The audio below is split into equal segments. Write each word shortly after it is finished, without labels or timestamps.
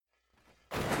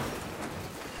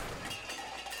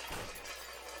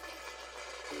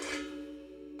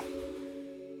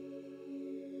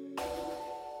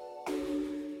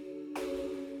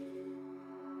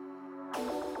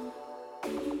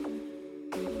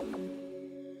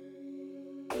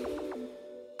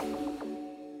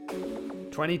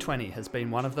2020 has been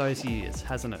one of those years,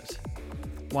 hasn't it?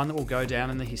 One that will go down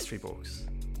in the history books.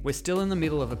 We're still in the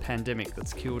middle of a pandemic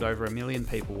that's killed over 1 million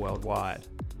people worldwide.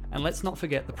 And let's not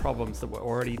forget the problems that were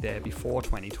already there before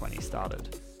 2020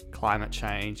 started. Climate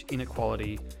change,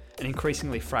 inequality, and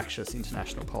increasingly fractious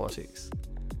international politics.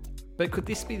 But could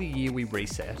this be the year we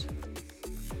reset?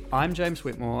 I'm James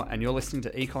Whitmore, and you're listening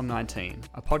to Econ 19,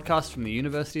 a podcast from the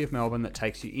University of Melbourne that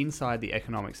takes you inside the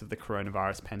economics of the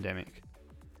coronavirus pandemic.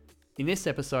 In this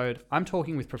episode, I'm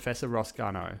talking with Professor Ross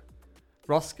Garnaut.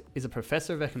 Ross is a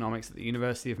professor of economics at the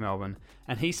University of Melbourne,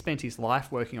 and he spent his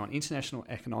life working on international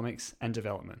economics and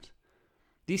development.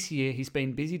 This year, he's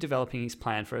been busy developing his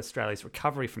plan for Australia's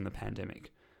recovery from the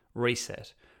pandemic,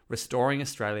 Reset, restoring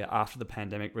Australia after the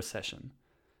pandemic recession.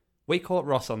 We caught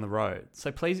Ross on the road,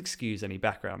 so please excuse any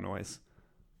background noise.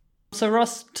 So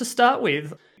Ross, to start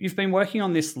with, you've been working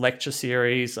on this lecture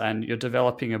series and you're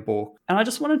developing a book, and I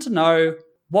just wanted to know,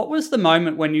 what was the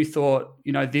moment when you thought,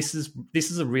 this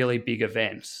is a really big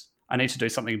event. I need to do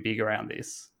something big around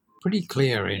this? Pretty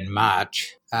clear in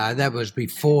March. That was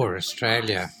before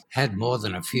Australia had more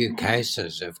than a few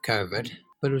cases of COVID.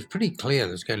 But it was pretty clear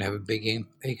it was going to have a big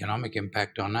economic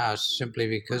impact on us simply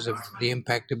because of the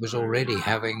impact it was already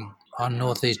having on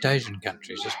Northeast Asian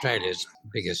countries. Australia's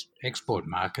biggest export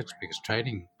markets, biggest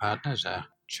trading partners are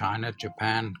China,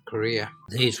 Japan, Korea.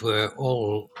 These were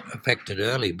all affected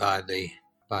early by the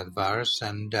virus,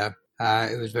 and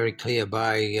it was very clear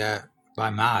by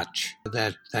March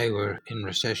that they were in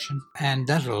recession, and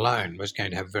that alone was going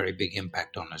to have a very big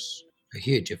impact on us, a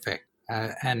huge effect.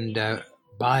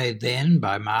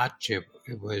 By March,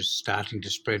 it was starting to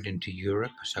spread into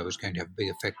Europe, so it was going to have a big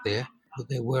effect there. But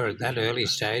there were, at that early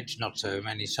stage, not so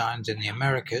many signs in the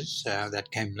Americas.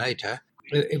 That came later.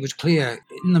 It was clear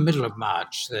in the middle of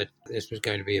March that this was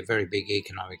going to be a very big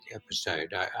economic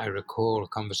episode. I recall a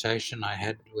conversation I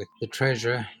had with the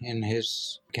Treasurer in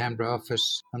his Canberra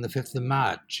office on the 5th of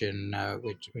March, in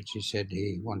which he said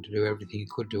he wanted to do everything he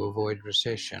could to avoid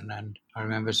recession. And I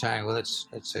remember saying, well,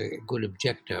 that's a good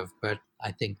objective, but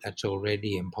I think that's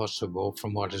already impossible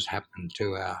from what has happened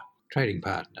to our trading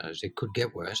partners. It could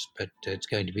get worse, but it's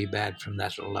going to be bad from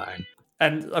that alone.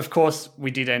 And of course,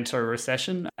 we did enter a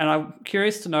recession. And I'm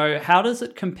curious to know, how does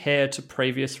it compare to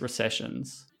previous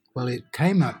recessions? Well, it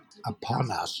came upon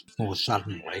us more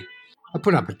suddenly. I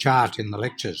put up a chart in the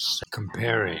lectures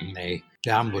comparing the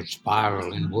downward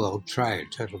spiral in world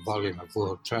trade, total volume of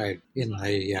world trade, in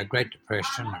the Great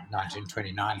Depression of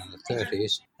 1929 and the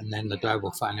 30s, and then the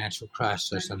global financial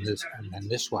crisis, and then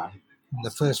this one. In the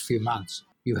first few months,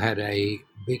 you had a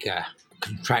bigger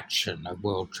contraction of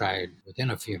world trade within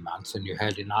a few months than you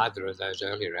had in either of those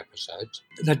earlier episodes.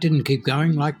 That didn't keep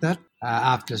going like that.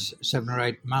 After 7 or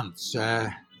 8 months,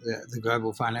 the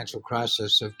global financial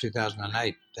crisis of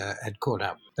 2008 had caught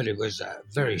up, but it was a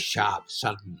very sharp,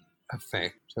 sudden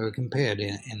effect. So we compared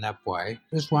in that way.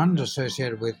 This one's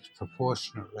associated with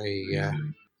proportionately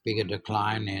bigger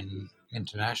decline in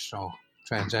international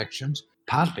transactions,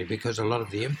 partly because a lot of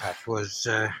the impact was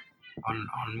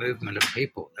on movement of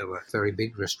people. There were very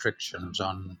big restrictions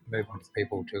on movement of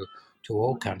people to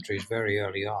all countries very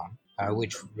early on,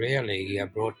 which really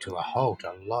brought to a halt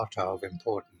a lot of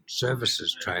important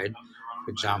services trade.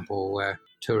 For example,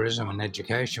 tourism and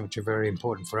education, which are very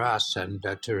important for us, and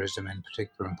tourism in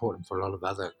particular important for a lot of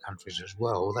other countries as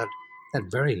well.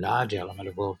 That very large element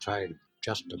of world trade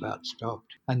just about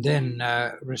stopped. And then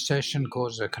recession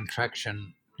caused a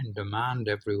contraction in demand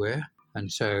everywhere. And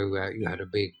so you had a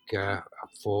big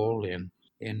fall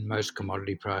in most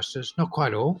commodity prices, not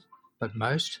quite all, but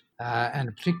most, and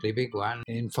a particularly big one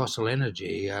in fossil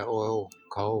energy, oil,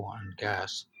 coal and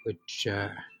gas, which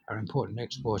are important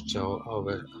exports of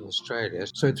Australia.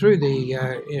 So through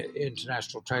the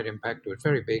international trade impact, it was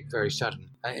very big, very sudden.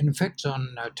 It affects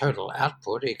on total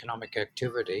output, economic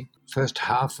activity. First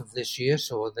half of this year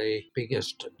saw the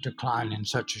biggest decline in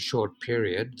such a short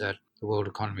period that the world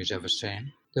economy has ever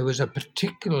seen. There was a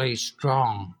particularly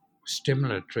strong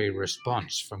stimulatory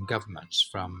response from governments,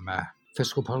 from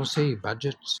fiscal policy,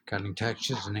 budgets, cutting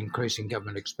taxes and increasing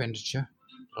government expenditure.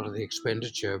 A lot of the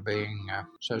expenditure being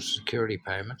social security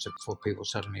payments for people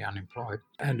suddenly unemployed,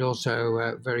 and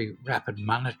also very rapid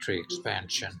monetary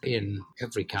expansion in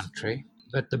every country.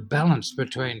 But the balance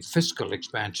between fiscal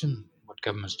expansion, what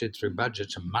governments did through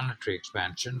budgets, and monetary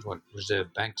expansion, what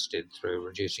reserve banks did through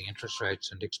reducing interest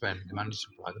rates and expanding the money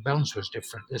supply, the balance was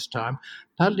different this time,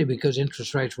 partly because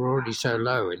interest rates were already so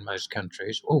low in most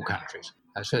countries, all countries.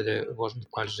 So that it wasn't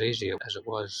quite as easy as it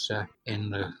was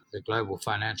in the global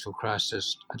financial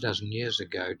crisis a dozen years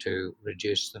ago to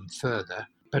reduce them further,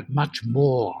 but much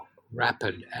more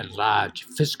rapid and large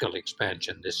fiscal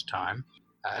expansion this time.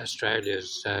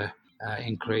 Australia's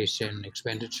increase in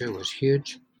expenditure was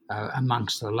huge,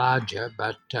 amongst the larger,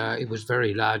 but it was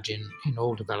very large in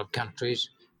all developed countries,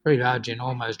 very large in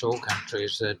almost all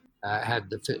countries that had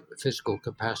the fiscal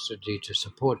capacity to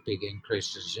support big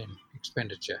increases in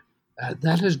expenditure.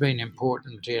 That has been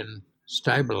important in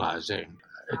stabilising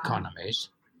economies.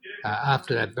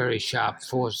 After that very sharp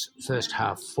first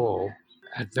half fall,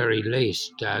 at very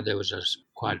least, there was a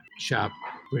quite sharp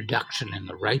reduction in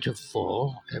the rate of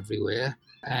fall everywhere,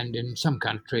 and in some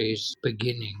countries,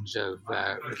 beginnings of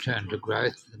return to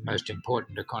growth. The most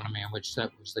important economy in which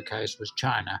that was the case was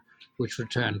China, which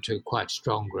returned to quite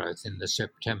strong growth in the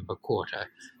September quarter.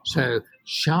 So,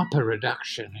 sharper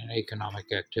reduction in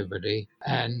economic activity,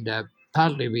 and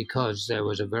partly because there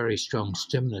was a very strong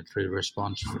stimulatory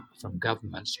response from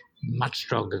governments, much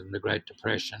stronger than the Great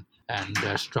Depression and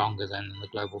stronger than the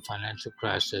global financial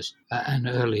crisis, and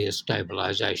earlier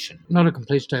stabilisation. Not a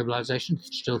complete stabilisation,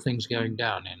 still things going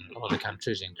down in a lot of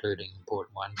countries, including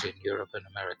important ones in Europe and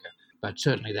America. But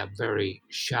certainly that very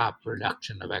sharp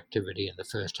reduction of activity in the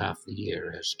first half of the year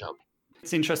has stopped.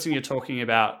 It's interesting you're talking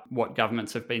about what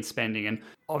governments have been spending. And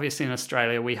obviously in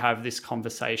Australia, we have this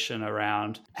conversation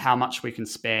around how much we can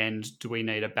spend. Do we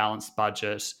need a balanced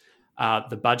budget?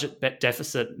 The budget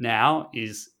deficit now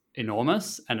is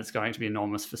enormous, and it's going to be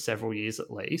enormous for several years at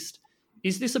least.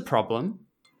 Is this a problem?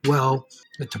 Well,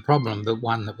 it's a problem, but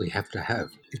one that we have to have.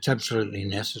 It's absolutely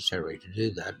necessary to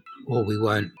do that, or we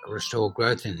won't restore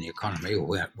growth in the economy, or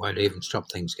we won't even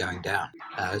stop things going down.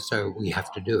 So we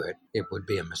have to do it. It would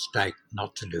be a mistake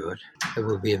not to do it. It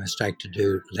would be a mistake to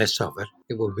do less of it.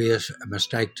 It would be a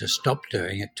mistake to stop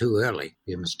doing it too early. It would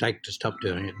be a mistake to stop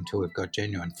doing it until we've got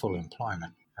genuine full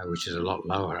employment, which is a lot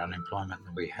lower unemployment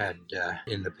than we had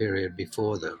in the period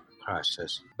before the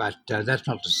crisis. But that's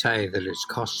not to say that it's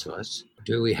costless.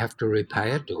 Do we have to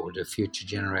repay it, or do future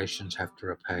generations have to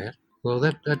repay it? Well,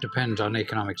 that depends on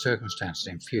economic circumstances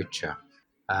in future.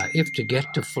 If to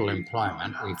get to full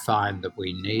employment we find that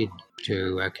we need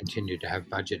to continue to have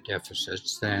budget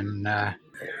deficits, then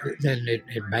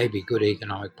it may be good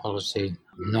economic policy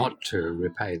not to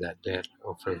repay that debt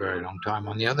or for a very long time.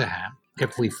 On the other hand,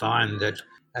 if we find that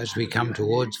as we come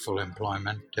towards full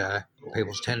employment,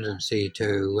 people's tendency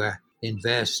to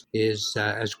invest is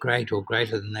as great or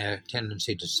greater than their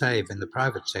tendency to save in the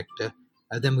private sector,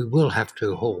 then we will have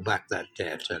to haul back that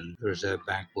debt, and the Reserve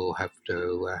Bank will have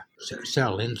to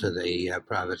sell into the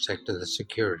private sector the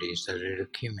securities that it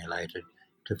accumulated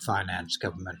to finance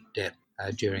government debt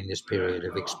during this period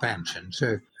of expansion.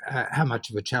 So how much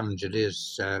of a challenge it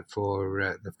is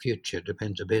for the future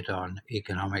depends a bit on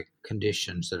economic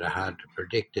conditions that are hard to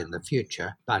predict in the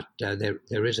future, but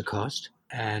there is a cost,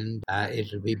 and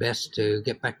it would be best to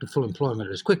get back to full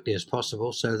employment as quickly as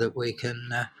possible so that we can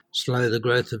slow the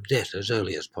growth of debt as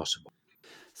early as possible.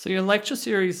 So your lecture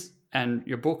series and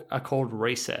your book are called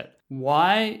Reset.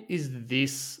 Why is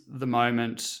this the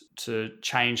moment to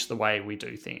change the way we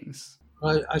do things?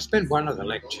 Well, I spent one of the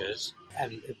lectures,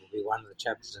 and it will be one of the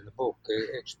chapters in the book,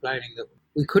 explaining that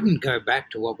we couldn't go back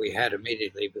to what we had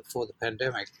immediately before the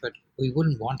pandemic, but we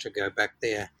wouldn't want to go back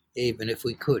there even if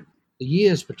we could. The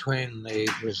years between the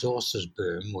resources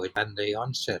boom and the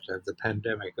onset of the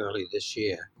pandemic early this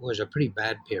year was a pretty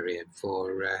bad period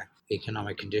for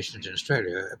economic conditions in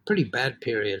Australia, a pretty bad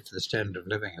period for the standard of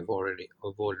living of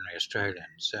ordinary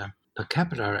Australians. Per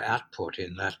capita output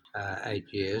in that 8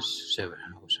 years, 7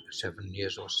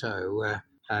 years or so,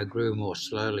 grew more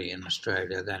slowly in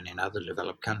Australia than in other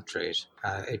developed countries.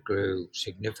 It grew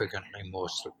significantly more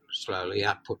slowly,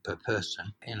 output per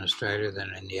person, in Australia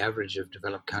than in the average of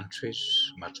developed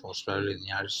countries, much more slowly in the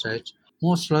United States,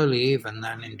 more slowly even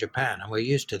than in Japan. And we're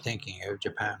used to thinking of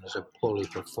Japan as a poorly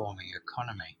performing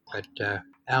economy. But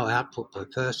our output per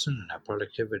person and our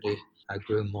productivity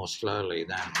grew more slowly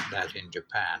than that in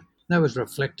Japan. That was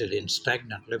reflected in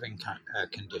stagnant living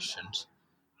conditions,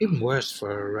 even worse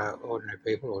for ordinary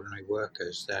people, ordinary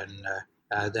workers,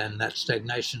 than that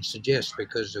stagnation suggests,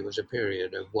 because there was a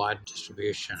period of wide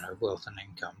distribution of wealth and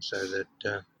income, so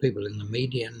that people in the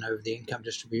median of the income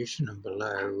distribution and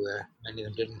below, many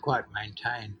of them didn't quite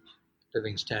maintain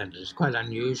living standards. It's quite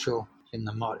unusual in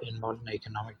modern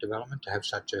economic development to have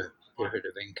such a period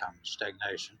of income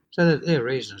stagnation. So there are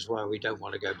reasons why we don't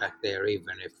want to go back there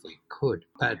even if we could.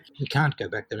 But we can't go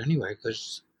back there anyway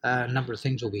because a number of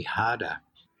things will be harder.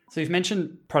 So you've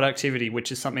mentioned productivity,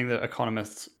 which is something that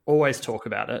economists always talk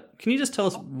about it. Can you just tell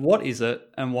us what is it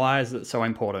and why is it so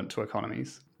important to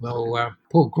economies? Well,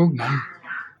 Paul Krugman,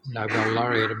 Nobel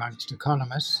laureate amongst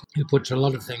economists, who puts a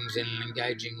lot of things in an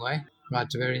engaging way,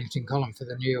 writes a very interesting column for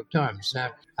the New York Times.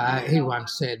 He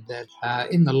once said that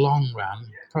in the long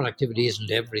run, productivity isn't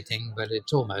everything, but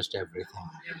it's almost everything.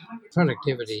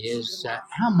 Productivity is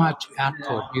how much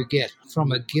output you get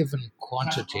from a given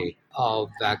quantity of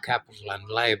capital and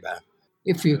labour.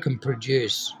 If you can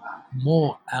produce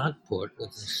more output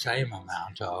with the same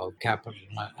amount of capital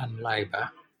and labour,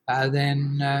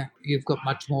 then you've got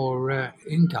much more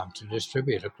income to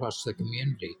distribute across the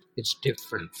community. It's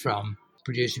different from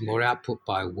producing more output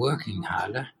by working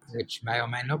harder, which may or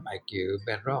may not make you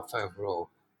better off overall.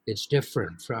 It's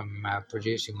different from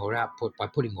producing more output by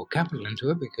putting more capital into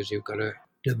it, because you've got to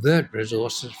divert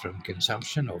resources from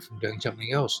consumption or from doing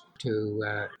something else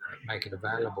to make it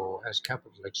available as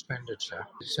capital expenditure.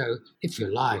 So, if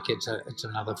you like, it's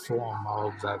another form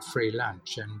of free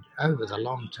lunch, and over the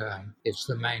long term, it's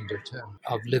the main determinant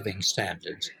of living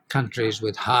standards. Countries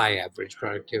with high average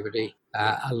productivity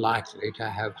are likely to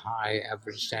have high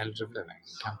average standards of living.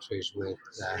 Countries with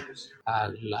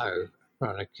low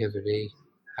productivity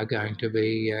are going to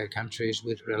be countries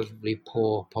with relatively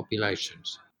poor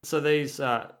populations. So this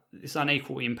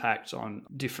unequal impact on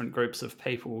different groups of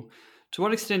people, to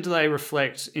what extent do they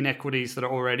reflect inequities that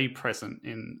are already present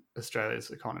in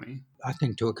Australia's economy? I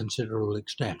think to a considerable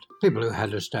extent. People who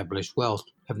had established wealth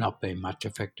have not been much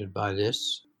affected by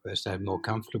this. First, they had more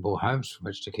comfortable homes from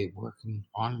which to keep working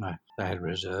on. They had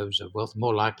reserves of wealth,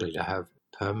 more likely to have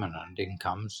permanent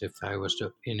incomes if they were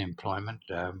still in employment,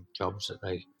 jobs that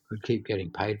they could keep getting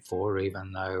paid for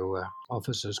even though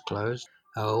offices closed.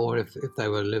 Or if they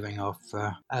were living off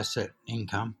asset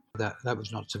income, that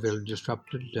was not severely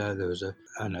disrupted. There was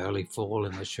an early fall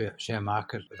in the share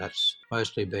market, but that's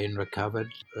mostly been recovered.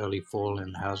 Early fall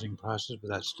in housing prices, but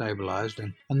that's stabilised.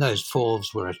 And those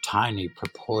falls were a tiny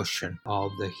proportion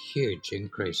of the huge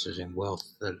increases in wealth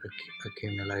that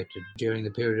accumulated during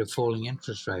the period of falling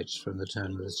interest rates from the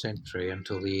turn of the century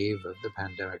until the eve of the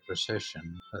pandemic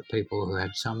recession. People who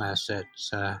had some assets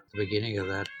at the beginning of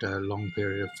that long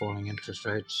period of falling interest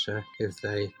rates, if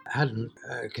they hadn't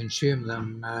consumed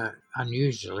them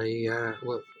unusually,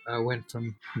 went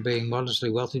from being modestly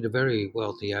wealthy to very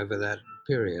wealthy over that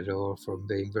period, or from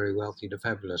being very wealthy to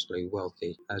fabulously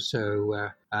wealthy. So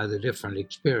the different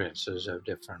experiences of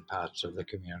different parts of the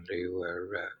community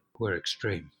were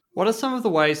extreme. What are some of the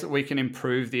ways that we can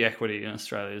improve the equity in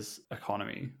Australia's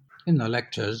economy? In the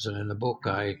lectures and in the book,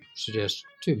 I suggest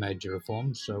two major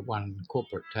reforms, one in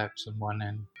corporate tax and one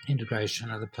in integration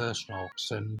of the personal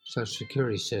and social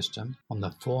security system. On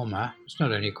the former, it's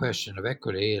not only a question of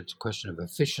equity, it's a question of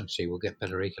efficiency. We'll get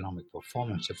better economic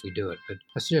performance if we do it. But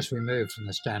I suggest we move from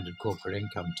the standard corporate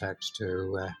income tax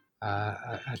to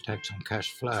a tax on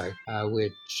cash flow,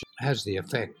 which has the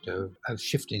effect of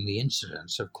shifting the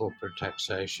incidence of corporate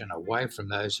taxation away from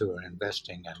those who are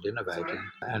investing and innovating,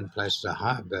 and places a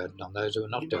higher burden on those who are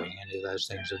not doing any of those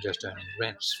things, are just earning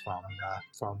rents from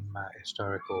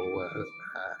historical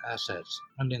assets.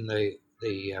 And in the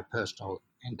personal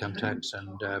income tax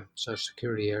and social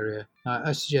security area,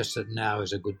 I suggest that now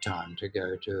is a good time to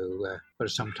go to what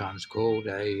is sometimes called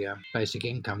a basic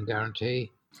income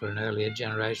guarantee. For an earlier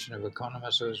generation of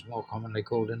economists, it was more commonly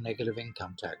called a negative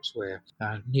income tax, where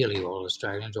nearly all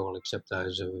Australians, all except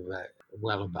those of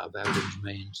well above average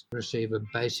means, receive a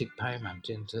basic payment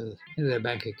into their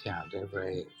bank account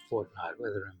every fortnight,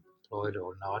 whether employed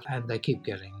or not, and they keep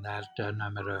getting that no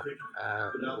matter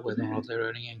whether or not they're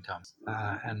earning income.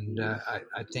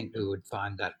 I think we would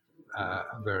find that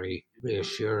a very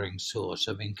reassuring source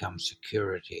of income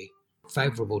security,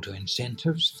 favourable to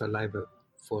incentives for labour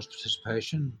force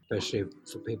participation, especially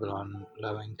for people on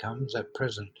low incomes. At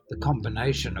present, the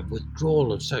combination of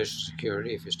withdrawal of social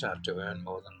security if you start to earn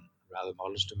more than a rather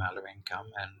modest amount of income,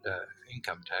 and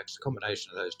income tax, the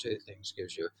combination of those two things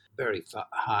gives you a very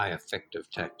high effective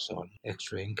tax on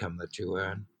extra income that you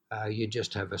earn. You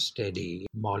just have a steady,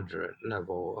 moderate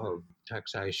level of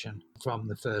taxation from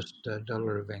the first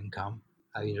dollar of income.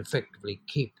 You'd effectively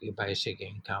keep your basic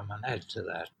income and add to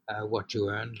that what you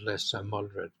earned, less a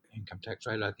moderate income tax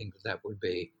rate. I think that would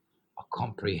be a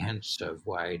comprehensive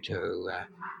way to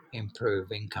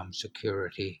improve income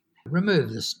security,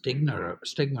 remove the stigma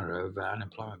of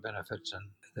unemployment benefits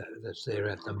and that's there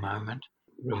at the moment,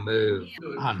 remove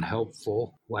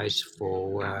unhelpful,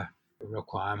 wasteful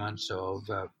requirements of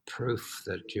proof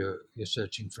that you're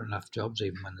searching for enough jobs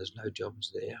even when there's no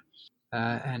jobs there.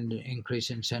 And increase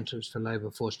incentives for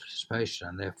labour force participation,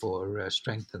 and therefore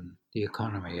strengthen the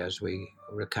economy as we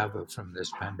recover from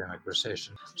this pandemic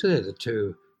recession. So they're the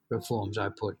two reforms I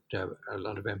put a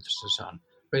lot of emphasis on.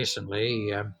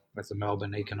 Recently, at the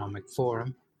Melbourne Economic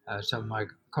Forum, some of my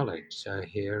colleagues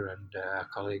here and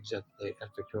colleagues at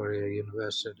Victoria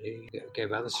University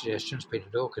gave other suggestions. Peter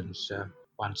Dawkins,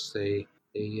 once the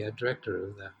director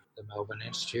of the Melbourne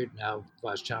Institute, now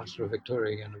Vice Chancellor of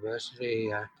Victoria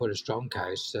University, put a strong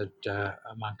case that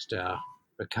amongst our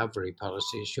recovery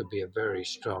policies should be a very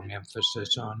strong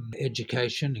emphasis on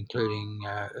education, including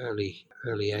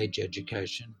early age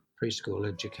education, preschool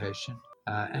education,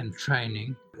 and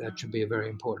training. That should be a very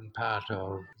important part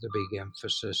of the big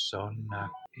emphasis on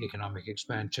economic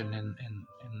expansion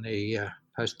in the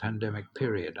post-pandemic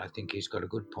period. I think he's got a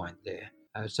good point there.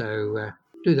 So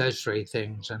do those three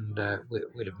things and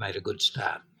we'd have made a good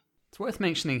start. It's worth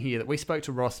mentioning here that we spoke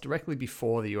to Ross directly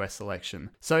before the US election,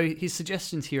 so his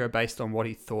suggestions here are based on what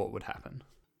he thought would happen.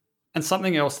 And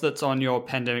something else that's on your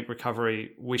pandemic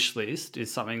recovery wish list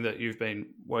is something that you've been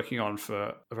working on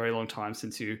for a very long time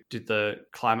since you did the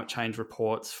climate change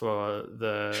reports for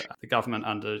the government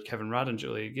under Kevin Rudd and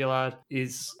Julia Gillard,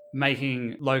 is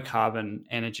making low carbon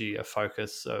energy a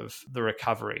focus of the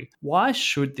recovery. Why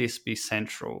should this be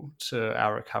central to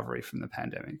our recovery from the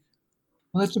pandemic?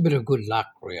 Well, that's a bit of good luck,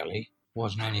 really.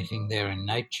 Wasn't anything there in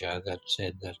nature that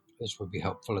said that this would be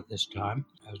helpful at this time.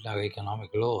 There was no economic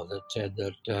law that said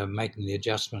that making the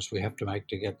adjustments we have to make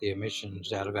to get the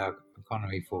emissions out of our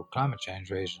economy for climate change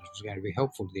reasons was going to be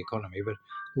helpful to the economy. But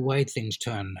the way things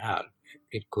turn out,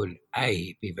 it could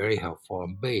A, be very helpful,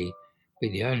 and B, be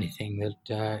the only thing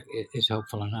that is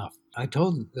helpful enough. I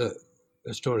told the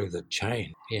story of the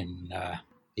change in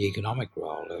the economic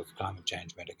role of climate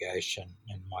change mitigation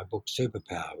in my book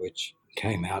Superpower, which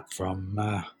came out from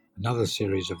another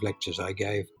series of lectures I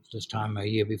gave this time a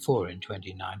year before in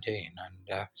 2019.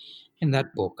 And in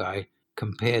that book, I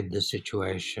compared the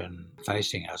situation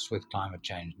facing us with climate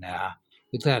change now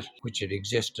with that which had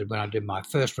existed when I did my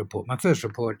first report. My first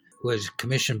report was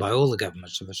commissioned by all the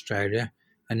governments of Australia.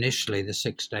 Initially, the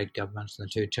 6 state governments and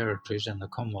the 2 territories and the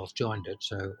Commonwealth joined it,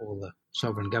 so all the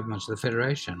sovereign governments of the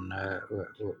Federation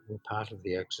were part of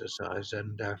the exercise.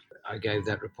 And I gave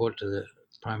that report to the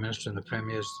Prime Minister and the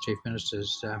Premiers, the Chief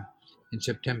Ministers, in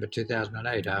September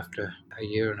 2008, after a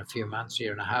year and a few months,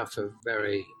 year and a half of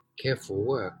very careful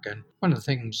work. And one of the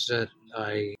things that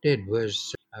I did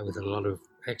was, with a lot of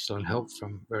excellent help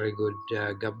from very good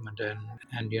government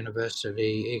and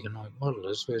university economic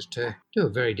modelers, was to do a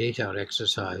very detailed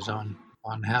exercise on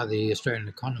how the Australian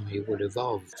economy would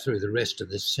evolve through the rest of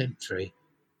this century,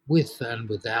 with and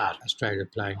without Australia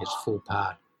playing its full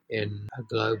part in a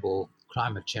global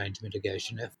climate change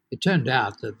mitigation effort. It turned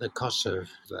out that the costs of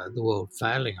the world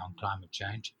failing on climate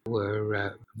change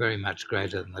were very much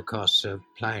greater than the costs of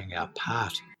playing our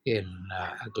part in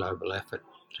a global effort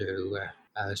to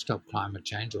stop climate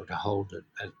change or to hold it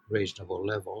at reasonable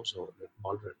levels or at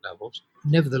moderate levels.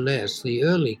 Nevertheless, the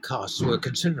early costs were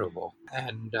considerable,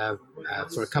 and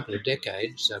for a couple of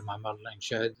decades, my modelling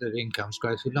showed that incomes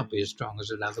growth would not be as strong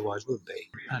as it otherwise would be,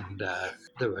 and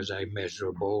there was a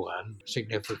measurable and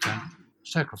significant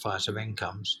sacrifice of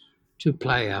incomes to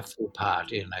play our full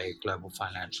part in a global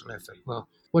financial effort. Well,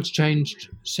 what's changed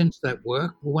since that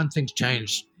work? Well, one thing's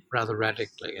changed rather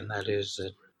radically, and that is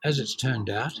that, as it's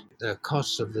turned out, the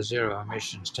costs of the zero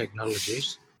emissions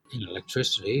technologies in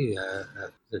electricity,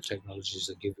 the technologies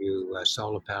that give you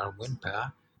solar power and wind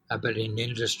power, but in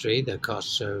industry, the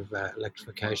costs of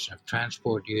electrification of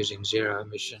transport using zero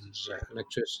emissions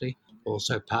electricity,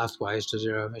 also pathways to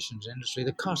zero emissions industry,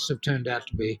 the costs have turned out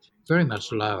to be very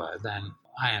much lower than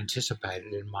I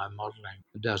anticipated in my modelling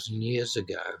a dozen years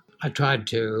ago. I tried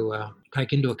to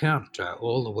take into account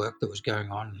all the work that was going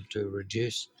on to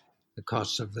reduce the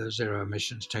costs of the zero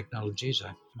emissions technologies.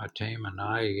 My team and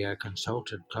I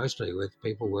consulted closely with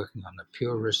people working on the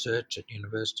pure research at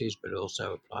universities, but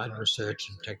also applied research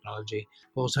and technology,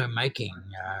 also making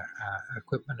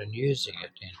equipment and using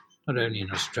it not only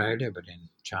in Australia, but in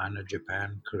China,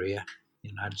 Japan, Korea,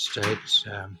 United States,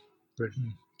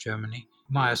 Britain, Germany.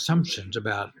 My assumptions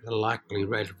about the likely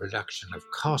rate of reduction of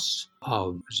costs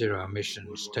of zero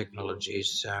emissions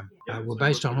technologies were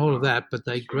based on all of that, but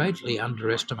they greatly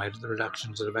underestimated the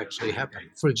reductions that have actually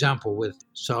happened. For example, with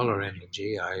solar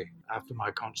energy, after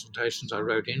my consultations, I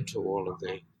wrote into all of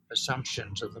the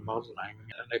assumptions of the modelling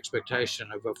an expectation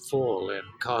of a fall in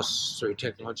costs through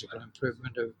technological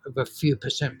improvement of a few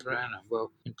percent per annum.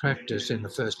 Well, in practice, in the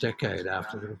first decade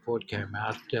after the report came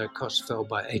out, costs fell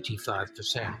by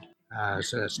 85%.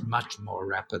 So that's much more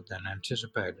rapid than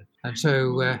anticipated. And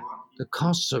so the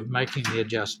costs of making the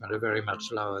adjustment are very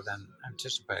much lower than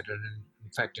anticipated. And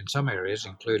in fact, in some areas,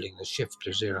 including the shift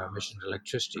to zero emission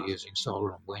electricity using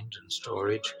solar and wind and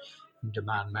storage and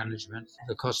demand management,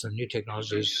 the cost of new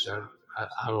technologies are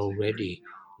already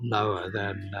lower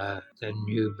than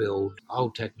new build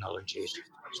old technologies.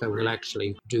 So we'll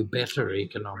actually do better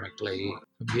economically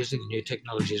from using new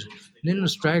technologies. And in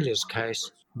Australia's case,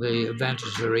 the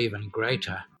advantages are even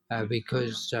greater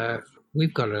because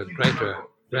we've got a greater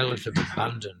relative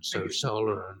abundance of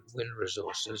solar and wind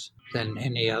resources than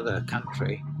any other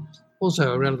country.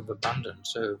 Also, a relative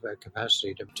abundance of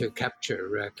capacity to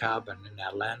capture carbon in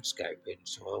our landscape, in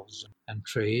soils and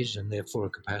trees, and therefore a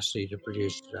capacity to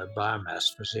produce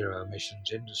biomass for zero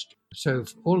emissions industry. So,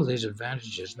 all of these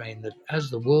advantages mean that as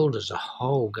the world as a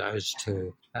whole goes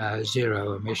to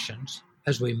zero emissions,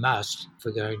 as we must if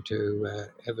we're going to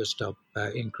ever stop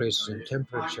increases in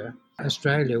temperature,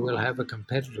 Australia will have a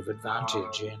competitive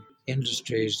advantage in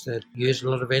industries that use a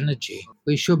lot of energy.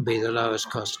 We should be the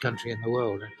lowest cost country in the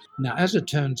world. Now, as it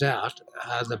turns out,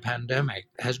 the pandemic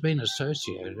has been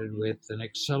associated with an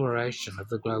acceleration of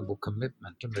the global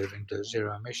commitment to moving to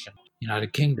zero emission. The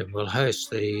United Kingdom will host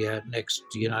the next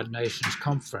United Nations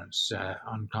conference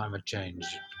on climate change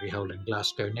to be held in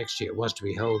Glasgow next year. It was to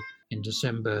be held in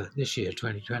December this year,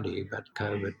 2020, but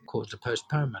COVID caused a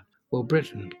postponement. Well,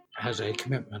 Britain has a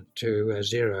commitment to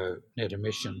zero net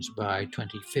emissions by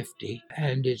 2050,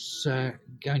 and it's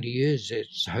going to use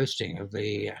its hosting of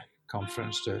the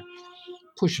conference to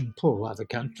push and pull other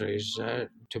countries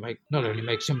to not only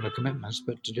make similar commitments,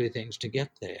 but to do things to get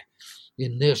there.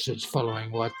 In this, it's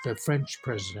following what the French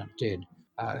president did,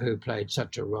 who played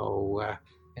such a role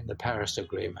in the Paris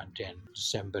Agreement in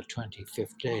December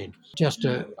 2015. Just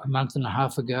a month and a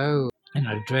half ago, in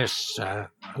an address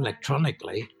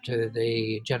electronically to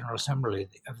the General Assembly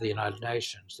of the United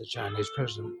Nations, the Chinese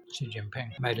President Xi Jinping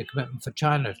made a commitment for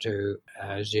China to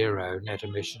zero net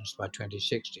emissions by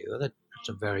 2060. Well, that's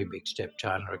a very big step.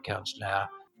 China accounts now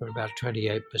for about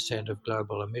 28% of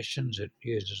global emissions. It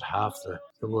uses half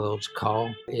the world's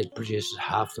coal. It produces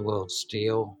half the world's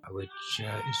steel, which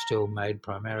is still made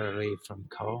primarily from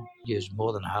coal. It uses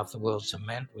more than half the world's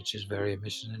cement, which is very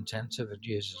emission intensive.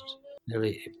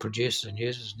 It produces and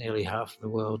uses nearly half the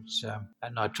world's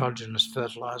nitrogenous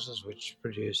fertilizers, which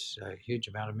produce a huge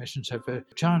amount of emissions. So for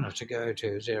China to go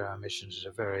to zero emissions is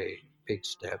a very big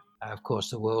step. Of course,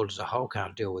 the world as a whole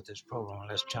can't deal with this problem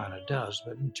unless China does,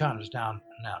 but China's now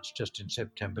announced just in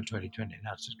September 2020,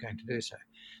 announced it's going to do so.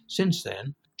 Since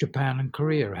then, Japan and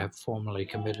Korea have formally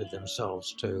committed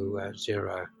themselves to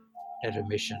zero net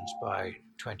emissions by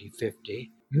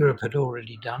 2050. Europe had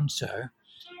already done so.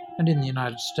 And in the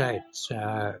United States,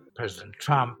 President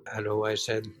Trump had always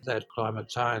said that climate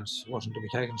science wasn't to be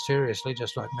taken seriously,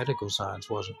 just like medical science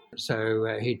wasn't.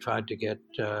 So he tried to get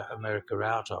America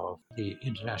out of the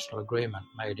international agreement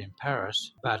made in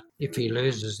Paris. But if he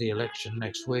loses the election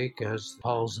next week, as the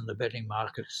polls and the betting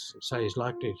markets say he's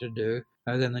likely to do,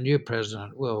 then the new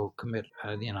president will commit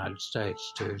the United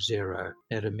States to zero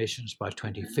net emissions by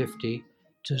 2050,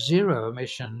 to zero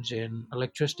emissions in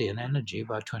electricity and energy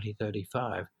by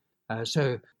 2035.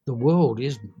 So the world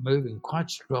is moving quite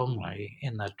strongly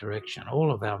in that direction.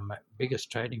 All of our biggest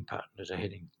trading partners are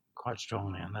heading quite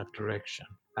strongly in that direction.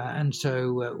 And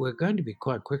so we're going to be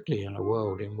quite quickly in a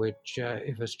world in which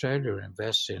if Australia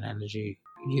invests in energy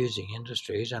using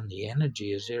industries, and the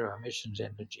energy is zero emissions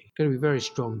energy, going to be very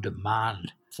strong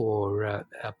demand for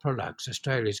our products.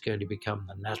 Australia is going to become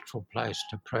the natural place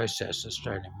to process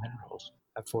Australian minerals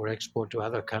for export to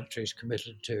other countries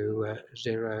committed to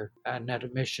zero net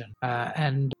emission.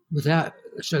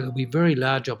 So there'll be very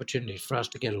large opportunities for us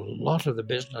to get a lot of the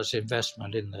business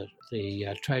investment in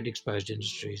the trade-exposed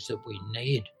industries that we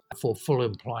need for full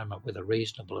employment with a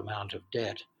reasonable amount of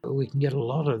debt. We can get a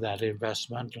lot of that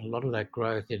investment and a lot of that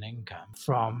growth in income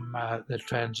from the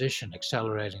transition,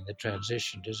 accelerating the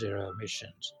transition to zero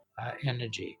emissions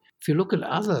energy. If you look at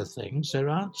other things, there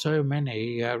aren't so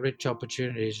many rich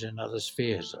opportunities in other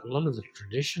spheres. A lot of the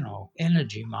traditional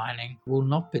energy mining will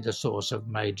not be the source of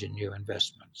major new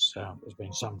investments. There's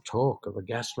been some talk of a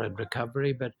gas-led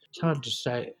recovery, but it's hard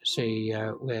to see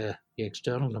where the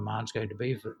external demand is going to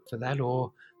be for that,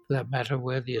 or for that matter,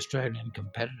 where the Australian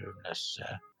competitiveness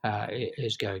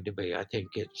is going to be. I think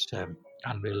it's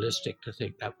unrealistic to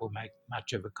think that will make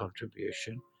much of a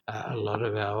contribution. A lot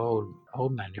of our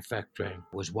old manufacturing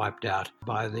was wiped out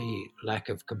by the lack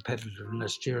of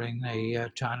competitiveness during the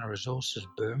China resources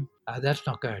boom. That's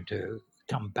not going to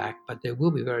come back, but there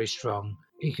will be very strong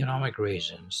economic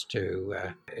reasons to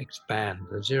expand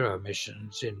the zero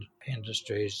emissions in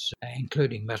industries,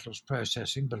 including metals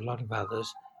processing, but a lot of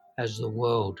others, as the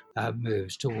world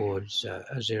moves towards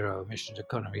a zero emissions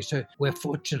economy. So we're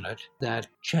fortunate that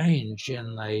change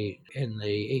in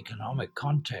the economic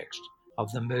context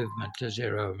of the movement to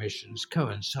zero emissions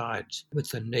coincides with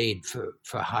the need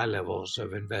for high levels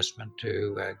of investment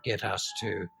to get us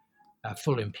to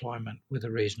full employment with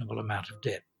a reasonable amount of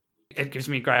debt. It gives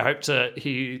me great hope to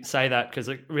hear you say that, because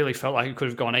it really felt like it could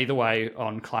have gone either way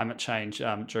on climate change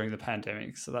during the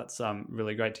pandemic. So that's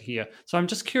really great to hear. So I'm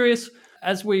just curious,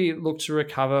 as we look to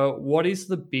recover, what is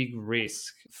the big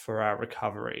risk for our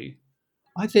recovery?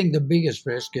 I think the biggest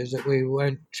risk is that we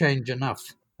won't change enough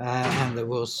and that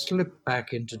we'll slip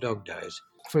back into dog days.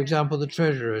 For example, the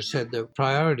Treasurer said the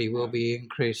priority will be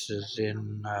increases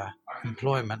in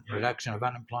employment, reduction of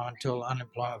unemployment till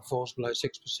unemployment falls below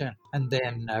 6%. And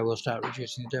then we'll start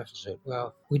reducing the deficit.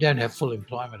 Well, we don't have full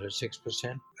employment at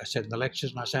 6%. I said in the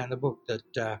lectures and I say in the book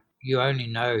that you only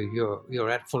know you're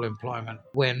at full employment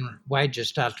when wages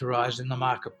start to rise in the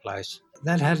marketplace.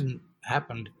 That hasn't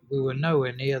happened. We were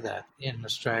nowhere near that in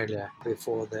Australia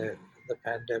before the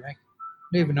pandemic.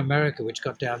 Even America, which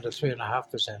got down to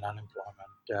 3.5% unemployment,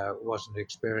 wasn't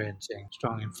experiencing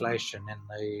strong inflation in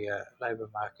the labour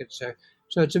market. So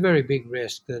it's a very big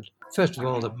risk that, first of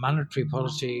all, the monetary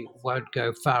policy won't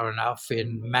go far enough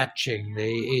in matching the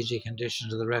easy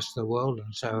conditions of the rest of the world,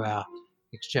 and so our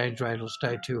exchange rate will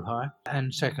stay too high.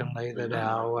 And secondly, that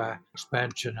our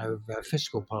expansion of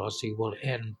fiscal policy will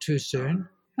end too soon.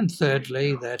 And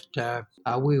thirdly, that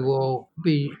we will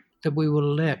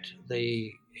let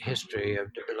the history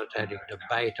of debilitating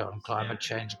debate on climate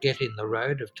change get in the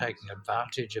road of taking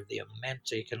advantage of the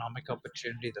immense economic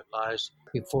opportunity that lies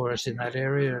before us in that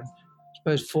area. And I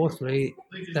suppose fourthly,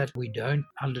 that we don't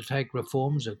undertake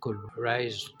reforms that could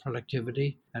raise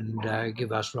productivity and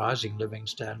give us rising living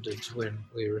standards when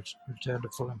we return to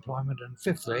full employment. And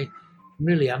fifthly,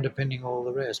 really underpinning all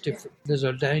the rest, if there's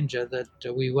a danger that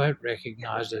we won't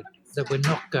recognise it, that we're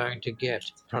not going to get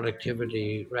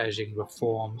productivity-raising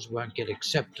reforms, won't get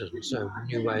acceptance of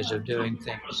new ways of doing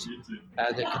things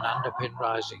that can underpin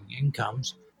rising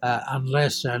incomes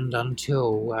unless and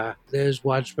until there's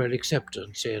widespread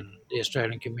acceptance in the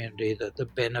Australian community that the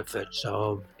benefits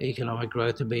of economic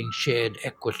growth are being shared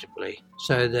equitably,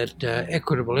 so that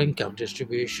equitable income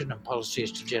distribution and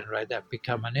policies to generate that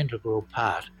become an integral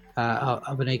part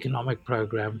of an economic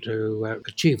program to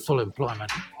achieve full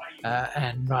employment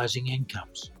and rising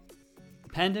incomes. The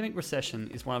pandemic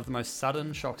recession is one of the most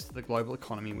sudden shocks to the global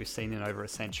economy we've seen in over a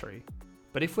century.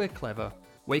 But if we're clever,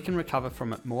 we can recover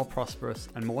from it more prosperous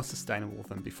and more sustainable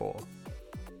than before.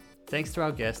 Thanks to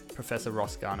our guest, Professor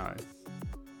Ross Garnaut.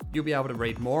 You'll be able to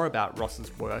read more about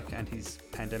Ross's work and his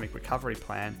pandemic recovery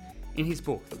plan in his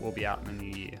book that will be out in the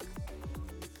new year.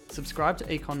 Subscribe to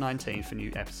Econ 19 for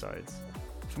new episodes.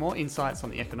 For more insights on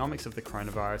the economics of the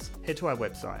coronavirus, head to our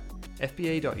website,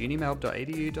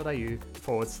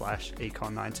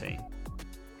 fbe.unimelb.edu.au/econ19.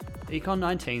 Econ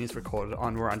 19 is recorded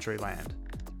on Wurundjeri land.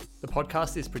 The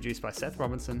podcast is produced by Seth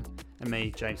Robinson and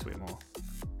me, James Whitmore.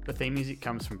 The theme music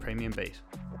comes from Premium Beat.